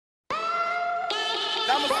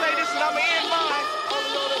I'ma say this and I'ma end mine.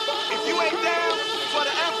 If you ain't down for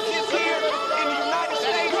the Africans here in the United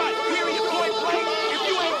States, period, point blank, if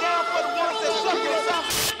you ain't down for the ones that suck your South.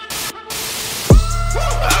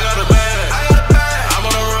 I got a bag, I'm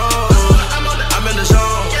on the road, I'm in the zone,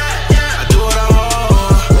 I do what I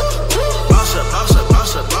want. Boss up, boss up,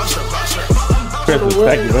 boss up, boss up, boss up.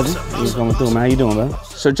 Thank you, brother. He's coming through, man. How you doing, man?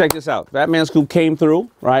 So check this out. Fatman Scoop came through,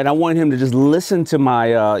 right? I wanted him to just listen to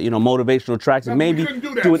my, you know, motivational tracks and maybe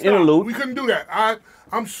do an interlude. We couldn't do that.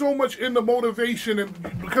 I'm so much into motivation,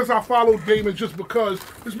 and because I followed Daymond, just because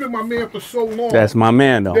it's been my man for so long. That's my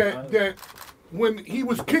man, though. That when he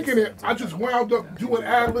was kicking it, I just wound up doing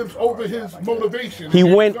ad-libs over his motivation. He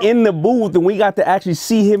went in the booth and we got to actually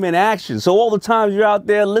see him in action. So all the times you're out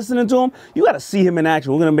there listening to him, you got to see him in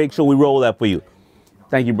action. We're going to make sure we roll that for you.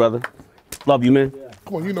 Thank you, brother. Love you, man.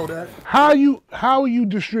 Come on, you know that. How are you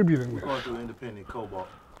distributing this? We're going through independent Cobalt.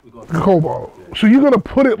 Cobalt. Yeah. So you're gonna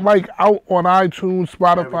put it like out on iTunes,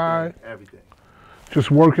 Spotify? Everything. Just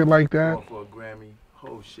work it like that? Going for a Grammy,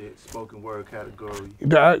 whole shit, spoken word category.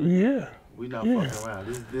 Yeah. We not fucking around.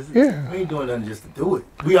 This is, yeah. We ain't doing nothing just to do it.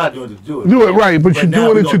 We are doing it to do it. Do it right, but you're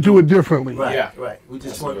doing it to do it differently. Right, yeah. Right. We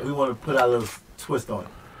want to put our little twist on it.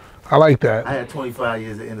 I like that. I had 25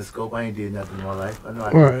 years at Interscope. I ain't did nothing in my life. I know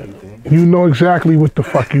I can do anything. You know exactly what the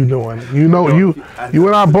fuck you doing. You know, you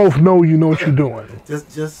and I both know you know what you're doing.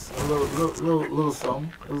 Just a little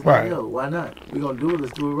something. It was like, yo, why not? We gonna do it.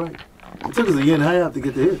 Let's do it right. It took us a year and a half to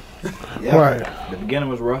get to hit. Yeah, right. The beginning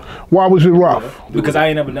was rough. Why was it rough? Because I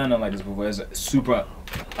ain't never done nothing like this before. It's super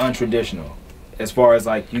untraditional. As far as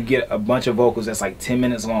like, you get a bunch of vocals that's like 10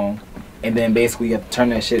 minutes long, and then basically you have to turn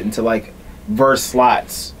that shit into like verse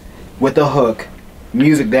slots with a hook,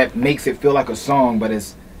 music that makes it feel like a song, but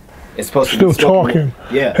it's supposed to be talking.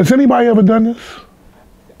 Yeah. Has anybody ever done this?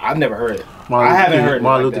 I've never heard it. I haven't heard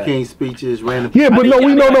Martin Luther King speeches, random. Yeah, but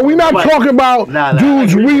we're not talking about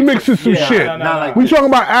dudes remixing some shit. We talking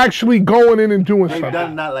about actually going in and doing something.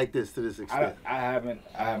 Done not like this to this extent. I haven't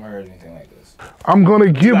heard anything like this. I'm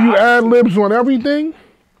gonna give you ad libs on everything,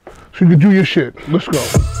 so you can do your shit. Let's go.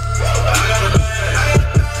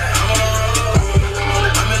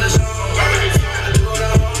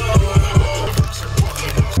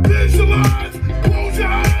 Visualize, close your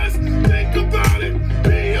eyes, think about it,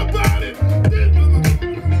 be about it.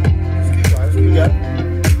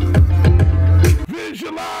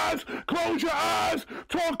 Visualize, close your eyes,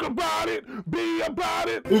 talk about it, be about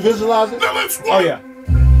it. You visualize it? Now let's work. Oh yeah.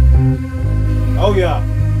 Oh yeah.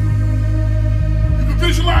 You can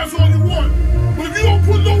visualize all you want, but if you don't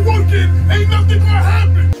put no work in, ain't nothing gonna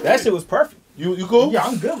happen. That shit was perfect. You cool? Yeah,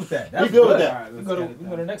 I'm good with that. That's good with that. All right, we go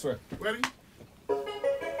to the next one. Ready?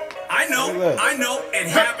 I know, it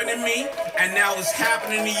happened to me, and now it's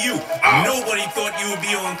happening to you. Nobody thought you would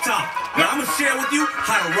be on top. Now I'm gonna share with you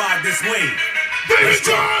how to ride this wave. Let's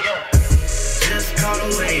go. Just call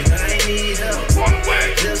the wave, I ain't need help. Call the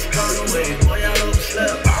wave. Just call the wave, boy, y'all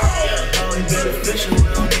overslept. Always beneficial, we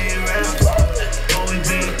don't need around. Always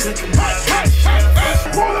been cooking by the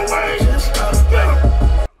chef. Call the wave. Just call the wave.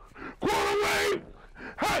 Call the wave.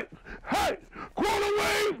 Hey, hey, call the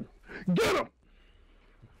wave. Get him.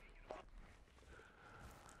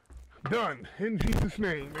 Done. In Jesus'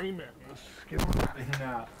 name. Amen. Let's get on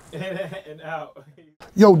And out.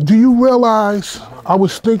 Yo, do you realize, I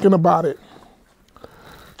was thinking about it,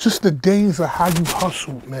 just the days of how you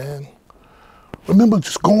hustled, man. Remember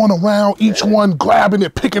just going around, each one grabbing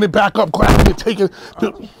it, picking it back up, grabbing it, taking it.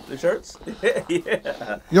 The shirts?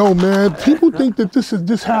 Yeah. Yo, man, people think that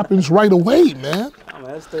this happens right away, man. Oh,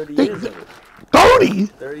 man, that's 30 years of it. 30?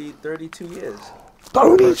 32 years.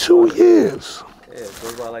 32 years. Yeah, it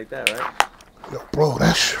goes by like that, right? Yo, bro,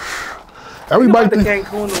 that's... Everybody you know about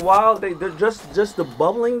the Cancun, the wild days, they're just the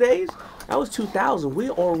bubbling days. That was 2000. We're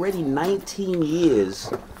already 19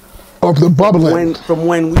 years of the bubbling. From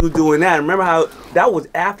when we were doing that. Remember how that was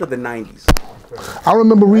after the 90s. I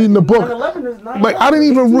remember reading the book. 9/11 is 9/11. Like I didn't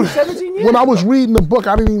even 17 years. When I was reading the book,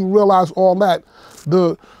 I didn't even realize all that.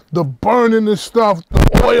 The burning and stuff,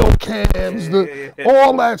 the oil cans,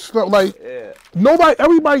 all that stuff. Like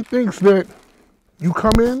everybody thinks that you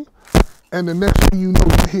come in and the next thing you know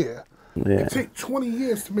you're here. Yeah. It takes 20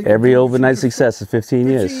 years to make every overnight success is 15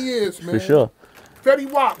 years. 15 years, man. For sure.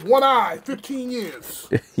 Fetty Wap, one eye, 15 years.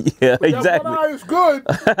 Yeah, but exactly. That one eye is good.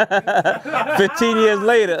 15 years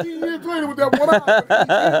later. 15 years later with that one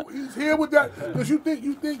eye. He's here with that. Because you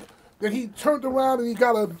think that he turned around and he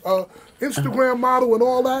got a Instagram model and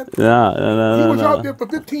all that? No. He was out there for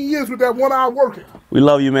 15 years with that one eye working. We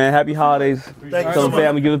love you, man. Happy holidays. Tell the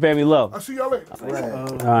family, give the family love. I'll see y'all later.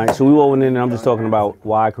 All right, so we went in and I'm just talking about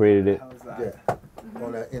why I created it. Yeah.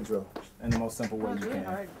 on that intro. In the most simple way you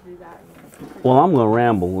can. Well, I'm gonna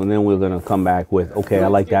ramble, and then we're gonna come back with, okay, I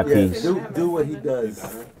like that piece. Do what he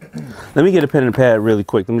does. Let me get a pen and pad really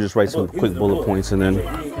quick. Let me just write some quick bullet points, and then.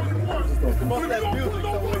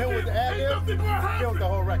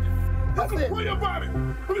 How can you pray about it?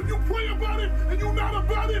 But if you pray about it and you're not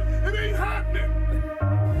about it, it ain't happening.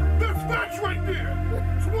 That's facts right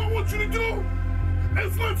there. So what I want you to do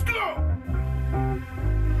is let's go.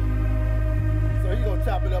 So you gonna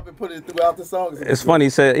chop it up and put it throughout the songs? It's funny. He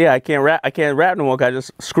said, "Yeah, I can't rap no more. 'Cause I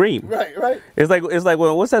just scream." Right, right. It's like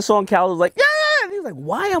well, what's that song? Cal was like, "Yeah," and he's like,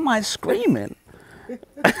 "Why am I screaming?"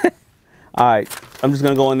 All right, I'm just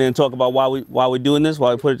gonna go in there and talk about why we're doing this.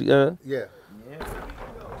 Why we put it together. Yeah.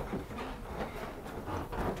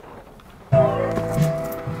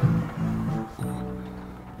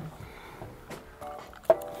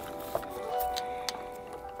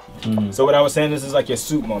 So what I was saying, this is like your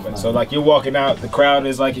soup moment. So like you're walking out, the crowd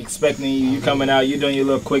is like expecting you, you're coming out, you're doing your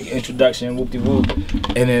little quick introduction, whoop-de-whoop,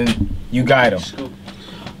 and then you guide them.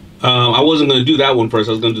 I wasn't gonna do that one first.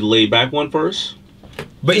 I was gonna do the laid back one first.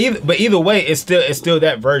 But either way, it's still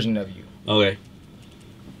that version of you. Okay.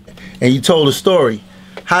 And you told a story.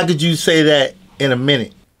 How did you say that in a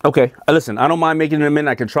minute? Okay. Listen, I don't mind making it in a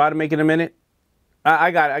minute. I can try to make it in a minute.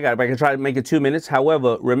 I got it. But I can try to make it 2 minutes.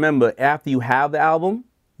 However, remember, after you have the album,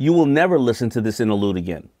 you will never listen to this interlude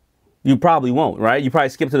again. You probably won't, right? You probably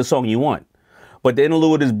skip to the song you want. But the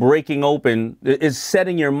interlude is breaking open, it's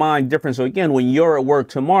setting your mind different. So again, when you're at work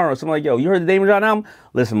tomorrow, someone like, yo, you heard the Daymond John album?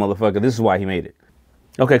 Listen, motherfucker, this is why he made it.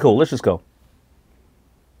 Okay, cool, let's just go.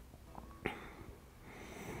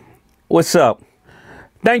 What's up?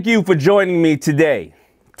 Thank you for joining me tonight.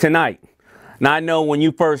 Now I know when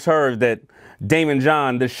you first heard that Daymond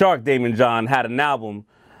John, the Shark Daymond John, had an album,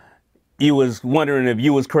 you was wondering if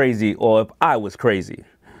you was crazy or if I was crazy.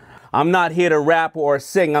 I'm not here to rap or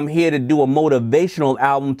sing. I'm here to do a motivational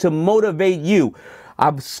album to motivate you.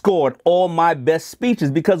 I've scored all my best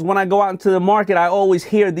speeches because when I go out into the market, I always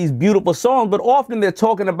hear these beautiful songs, but often they're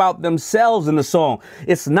talking about themselves in the song.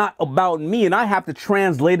 It's not about me, and I have to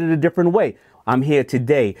translate it a different way. I'm here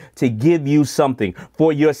today to give you something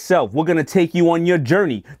for yourself. We're going to take you on your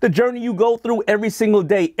journey, the journey you go through every single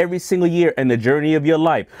day, every single year, and the journey of your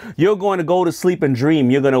life. You're going to go to sleep and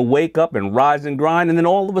dream. You're going to wake up and rise and grind, and then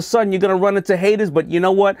all of a sudden you're going to run into haters. But you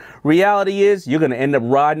know what? Reality is you're going to end up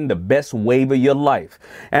riding the best wave of your life.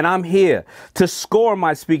 And I'm here to score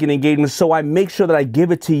my speaking engagements, so I make sure that I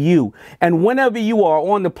give it to you. And whenever you are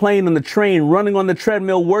on the plane, on the train, running on the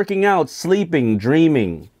treadmill, working out, sleeping,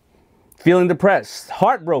 dreaming, feeling depressed,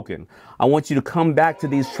 heartbroken, I want you to come back to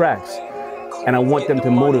these tracks, and I want them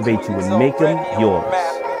to motivate you and make them yours.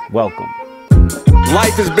 Welcome.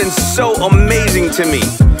 Life has been so amazing to me.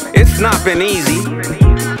 It's not been easy.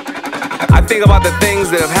 I think about the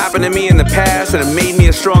things that have happened to me in the past that have made me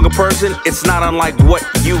a stronger person. It's not unlike what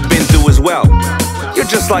you've been through as well. You're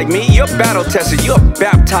just like me, you're battle tested, you're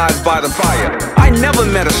baptized by the fire. I never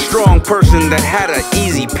met a strong person that had an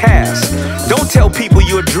easy past. Don't tell people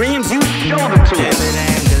your dreams, you show them to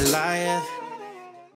them.